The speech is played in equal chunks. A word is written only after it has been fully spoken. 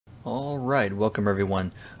Alright, welcome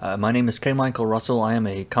everyone. My name is K. Michael Russell. I am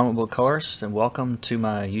a comic book colorist, and welcome to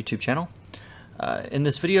my YouTube channel. In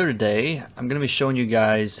this video today, I'm going to be showing you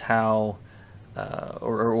guys how,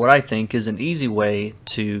 or what I think is an easy way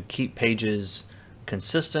to keep pages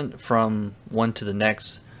consistent from one to the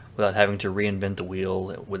next without having to reinvent the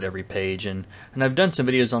wheel with every page. And I've done some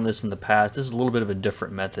videos on this in the past. This is a little bit of a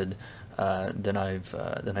different method than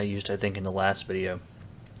I used, I think, in the last video.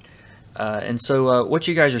 So what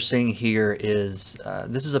you guys are seeing here is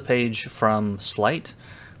this is a page from Slight,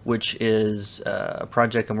 which is a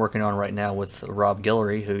project I'm working on right now with Rob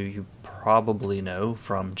Guillory, who you probably know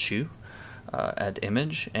from Chew at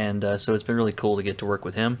Image, and so it's been really cool to get to work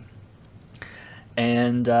with him.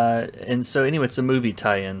 And so anyway, it's a movie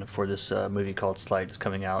tie-in for this movie called Slight. It's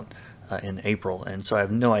coming out in April, and so I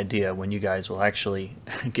have no idea when you guys will actually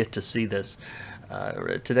get to see this.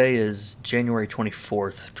 Today is January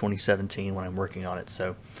 24th, 2017 when I'm working on it,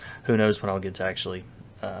 so who knows when I'll get to actually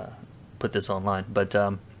put this online. But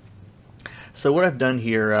so what I've done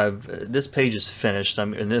here, this page is finished.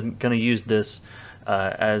 I'm going to use this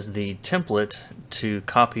as the template to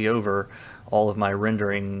copy over all of my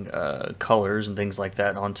rendering colors and things like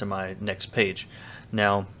that onto my next page.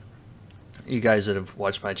 Now, you guys that have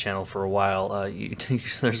watched my channel for a while,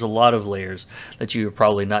 there's a lot of layers that you're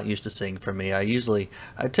probably not used to seeing from me. I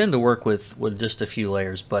tend to work with just a few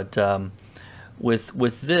layers, but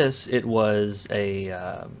with this, it's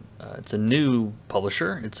a new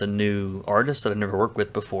publisher, it's a new artist that I've never worked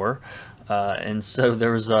with before, and so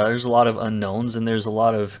there's a lot of unknowns, and there's a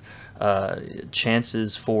lot of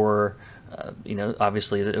chances for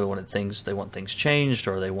obviously they want things changed,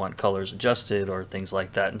 or they want colors adjusted, or things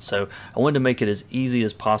like that. And so I wanted to make it as easy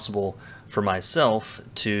as possible for myself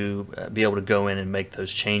to be able to go in and make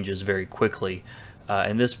those changes very quickly.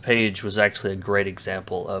 And this page was actually a great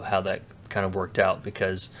example of how that kind of worked out,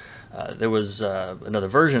 because there was another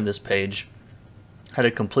version of this page had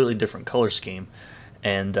a completely different color scheme.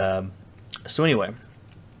 And so anyway,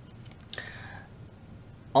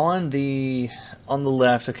 on the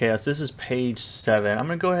left, okay, so this is page 7. I'm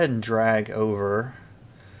going to go ahead and drag over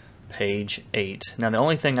page 8. Now, the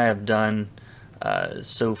only thing I have done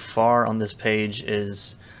so far on this page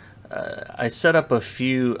is I set up a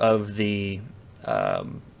few of the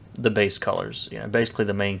base colors, basically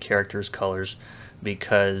the main character's colors,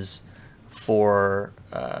 because for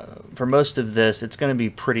most of this, it's going to be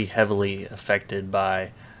pretty heavily affected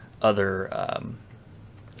by other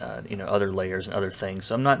other layers and other things.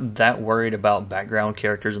 So I'm not that worried about background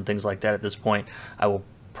characters and things like that at this point. I will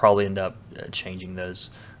probably end up changing those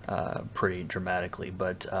pretty dramatically.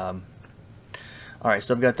 But all right,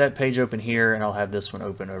 so I've got that page open here, and I'll have this one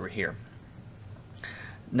open over here.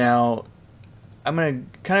 Now, I'm going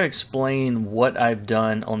to kind of explain what I've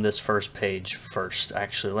done on this first page first.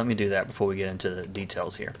 Actually, let me do that before we get into the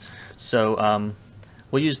details here. So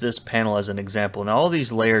we'll use this panel as an example. Now, all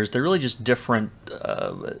these layers, they're really just different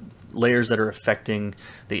layers that are affecting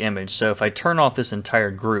the image. So if I turn off this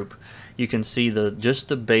entire group, you can see just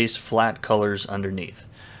the base flat colors underneath.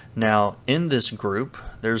 Now, in this group,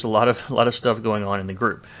 there's a lot of stuff going on in the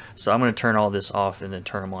group. So I'm going to turn all this off and then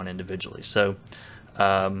turn them on individually. So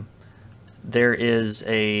there is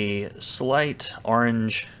a slight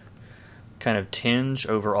orange kind of tinge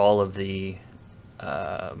over all of the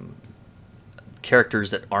characters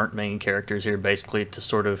that aren't main characters here, basically to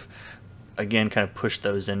sort of, again, kind of push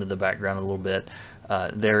those into the background a little bit.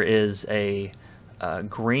 There is a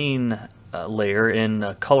green layer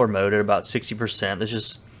in color mode at about 60%. That's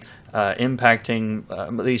just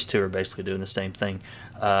impacting, these two are basically doing the same thing,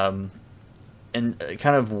 and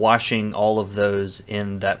kind of washing all of those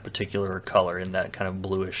in that particular color, in that kind of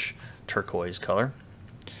bluish turquoise color.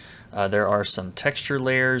 There are some texture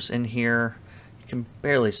layers in here. You can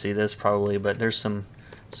barely see this probably, but it's a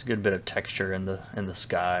good bit of texture in the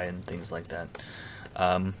sky and things like that.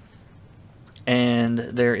 And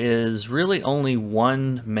there is really only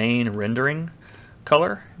one main rendering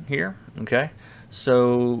color here. Okay,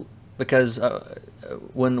 so because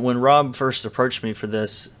when Rob first approached me for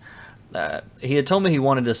this, he had told me he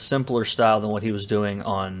wanted a simpler style than what he was doing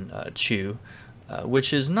on Chew,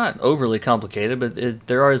 which is not overly complicated, but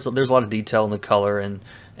there's a lot of detail in the color, and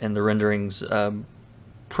the renderings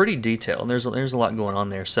pretty detailed. There's a lot going on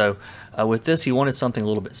there. So with this, he wanted something a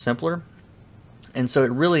little bit simpler, and so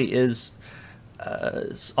it really is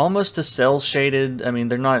almost a cell shaded. I mean,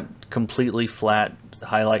 they're not completely flat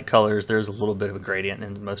highlight colors. There's a little bit of a gradient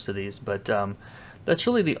in most of these, but that's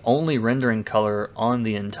really the only rendering color on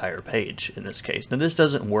the entire page in this case. Now, this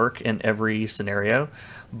doesn't work in every scenario,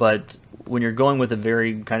 but when you're going with a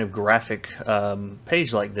very kind of graphic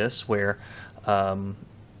page like this, where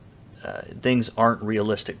things aren't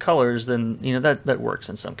realistic colors, then that works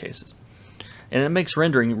in some cases. And it makes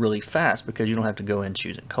rendering really fast because you don't have to go in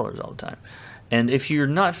choosing colors all the time. And if you're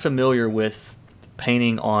not familiar with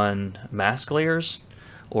painting on mask layers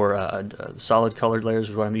or solid colored layers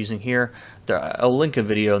is what I'm using here, I'll link a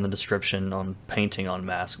video in the description on painting on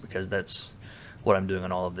mask because that's what I'm doing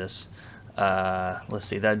on all of this. Let's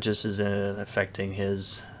see, that just is affecting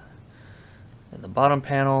his in the bottom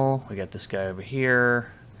panel. We got this guy over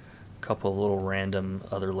here, a couple of little random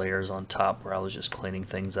other layers on top where I was just cleaning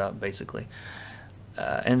things up basically.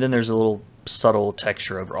 And then there's a little subtle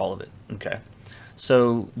texture over all of it. Okay,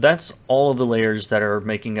 so that's all of the layers that are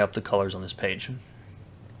making up the colors on this page.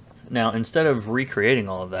 Now, instead of recreating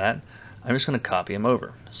all of that, I'm just going to copy them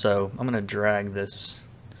over. So I'm going to drag this.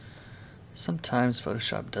 Sometimes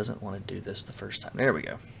Photoshop doesn't want to do this the first time. There we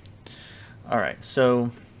go. All right, so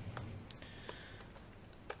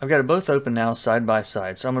I've got it both open now side by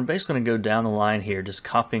side. So I'm basically going to go down the line here, just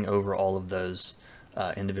copying over all of those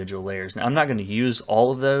individual layers. Now I'm not going to use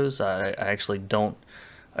all of those. I actually don't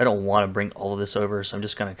want to bring all of this over, so I'm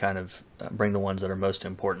just going to kind of bring the ones that are most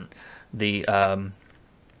important.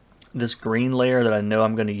 This green layer that I know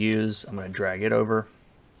I'm going to use, I'm going to drag it over.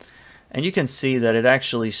 And you can see that it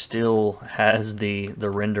actually still has the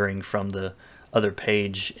rendering from the other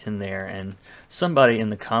page in there. And somebody in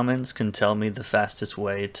the comments can tell me the fastest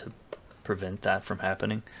way to prevent that from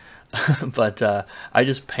happening. But I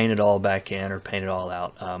just paint it all back in or paint it all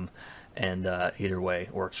out. And either way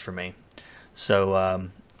works for me. So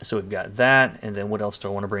so we've got that, and then what else do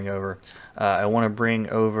I want to bring over? I want to bring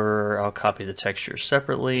over, I'll copy the texture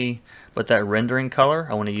separately, but that rendering color,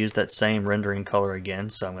 I want to use that same rendering color again,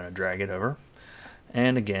 so I'm going to drag it over.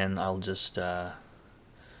 And again, I'll just, let's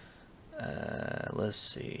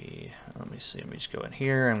see, let me just go in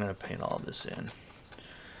here, I'm going to paint all this in.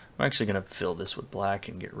 I'm actually going to fill this with black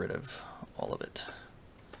and get rid of all of it.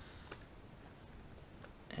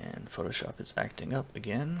 And Photoshop is acting up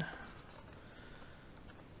again.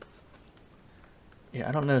 Yeah,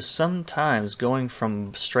 I don't know, sometimes going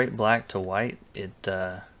from straight black to white, it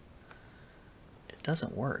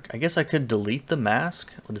doesn't work. I guess I could delete the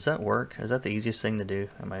mask. Well, does that work? Is that the easiest thing to do?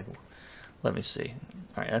 Let me see.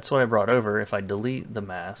 All right, that's what I brought over. If I delete the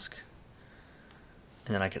mask,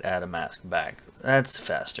 and then I could add a mask back. That's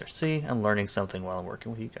faster. See, I'm learning something while I'm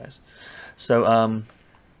working with you guys. So,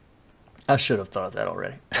 I should have thought of that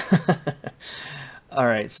already. All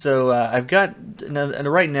right, so I've got, and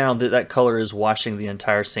right now that color is washing the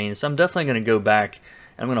entire scene, so I'm definitely going to go back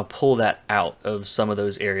and I'm going to pull that out of some of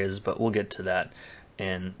those areas, but we'll get to that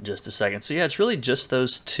in just a second. So yeah, it's really just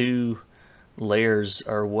those two layers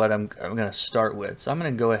are what I'm going to start with. So I'm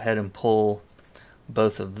going to go ahead and pull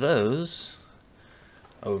both of those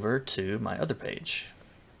over to my other page.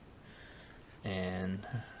 And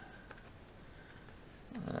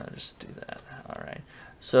just do that. All right.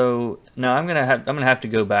 So now I'm gonna have to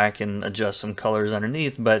go back and adjust some colors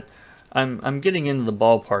underneath, but I'm getting into the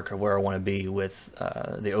ballpark of where I want to be with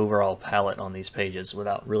the overall palette on these pages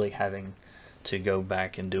without really having to go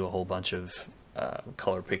back and do a whole bunch of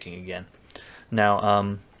color picking again.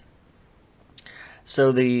 Now, so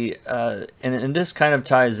and this kind of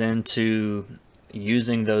ties into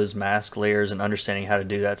using those mask layers and understanding how to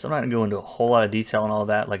do that. So I'm not gonna go into a whole lot of detail on all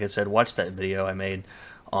that. Like I said, watch that video I made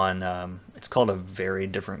on it's called a very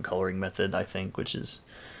different coloring method, I think, which is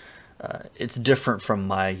it's different from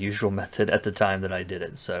my usual method at the time that I did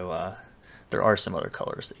it. So there are some other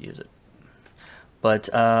colors that use it, but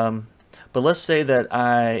let's say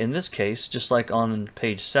that in this case, just like on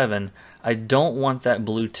page 7, I don't want that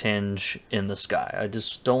blue tinge in the sky. I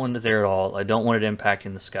just don't want it there at all. I don't want it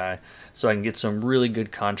impacting the sky, so I can get some really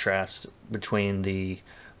good contrast between the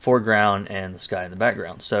foreground and the sky in the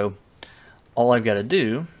background. So all I've got to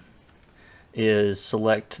do is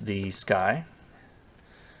select the sky,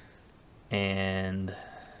 and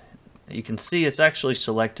you can see it's actually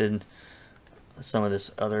selected some of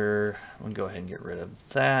this other. I'm going to go ahead and get rid of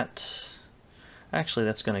that. Actually,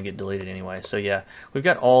 that's going to get deleted anyway. So yeah, we've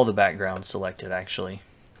got all the background selected actually.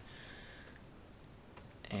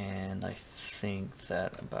 And I think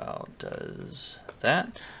that about does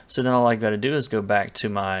that. So then all I've got to do is go back to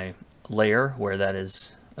my layer where that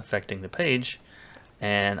is affecting the page,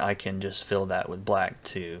 and I can just fill that with black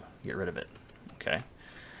to get rid of it. Okay,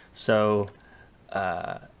 so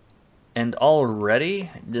and already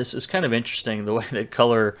this is kind of interesting, the way that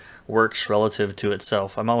color works relative to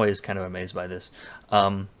itself. I'm always kind of amazed by this.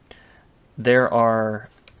 There are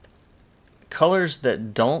colors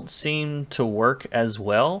that don't seem to work as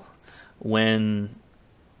well when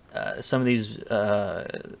some of these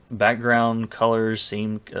background colors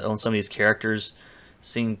on some of these characters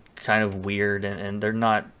seem kind of weird, and they're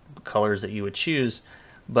not colors that you would choose.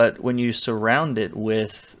 But when you surround it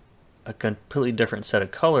with a completely different set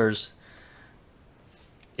of colors,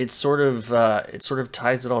 it sort of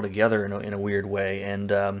ties it all together in a weird way.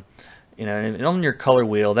 And you know, and on your color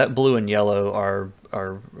wheel, that blue and yellow are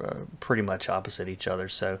pretty much opposite each other.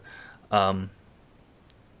 So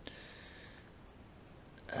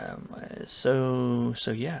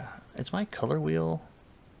so yeah, it's my color wheel.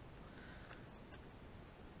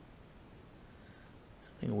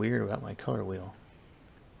 Something weird about my color wheel.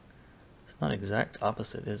 It's not exact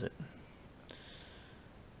opposite, is it?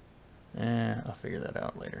 I'll figure that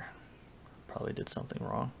out later. Probably did something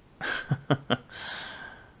wrong.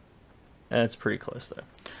 That's pretty close though.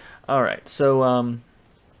 All right, so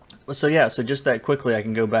yeah, so just that quickly, I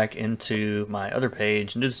can go back into my other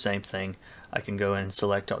page and do the same thing. I can go in and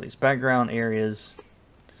select all these background areas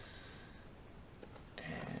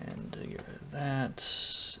and get rid of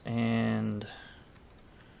that. And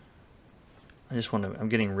I just want to, I'm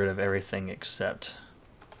getting rid of everything except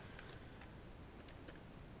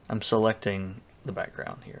I'm selecting the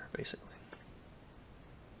background here, basically.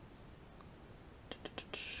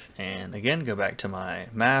 And again, go back to my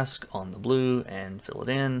mask on the blue and fill it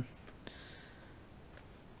in.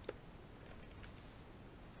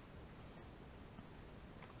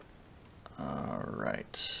 All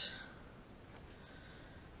right.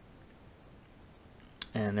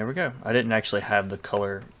 And there we go. I didn't actually have the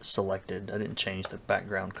color selected. I didn't change the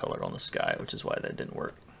background color on the sky, which is why that didn't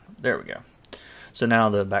work. There we go. So now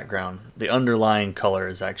the background, the underlying color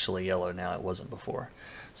is actually yellow now. It wasn't before.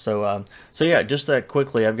 So so yeah, just that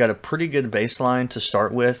quickly, I've got a pretty good baseline to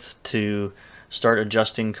start with to start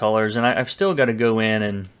adjusting colors, and I've still got to go in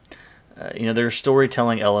and you know, there's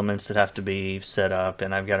storytelling elements that have to be set up,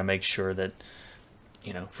 and I've got to make sure that,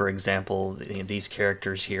 you know, for example, these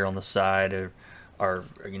characters here on the side are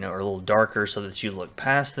you know, are a little darker so that you look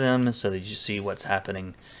past them, so that you see what's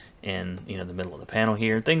happening in, you know, the middle of the panel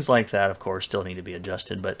here. Things like that, of course, still need to be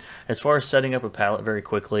adjusted. But as far as setting up a palette very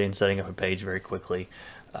quickly and setting up a page very quickly,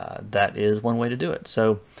 that is one way to do it.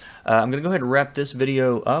 So I'm going to go ahead and wrap this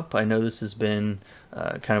video up. I know this has been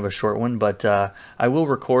kind of a short one, but I will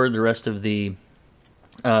record the rest of the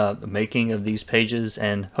making of these pages,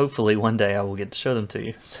 and hopefully one day I will get to show them to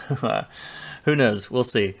you. So who knows? We'll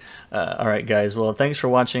see. All right, guys. Well, thanks for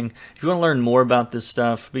watching. If you want to learn more about this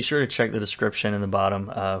stuff, be sure to check the description in the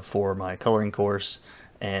bottom for my coloring course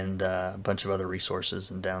and a bunch of other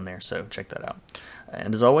resources and down there. So check that out.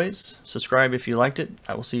 And as always, subscribe if you liked it.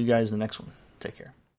 I will see you guys in the next one. Take care.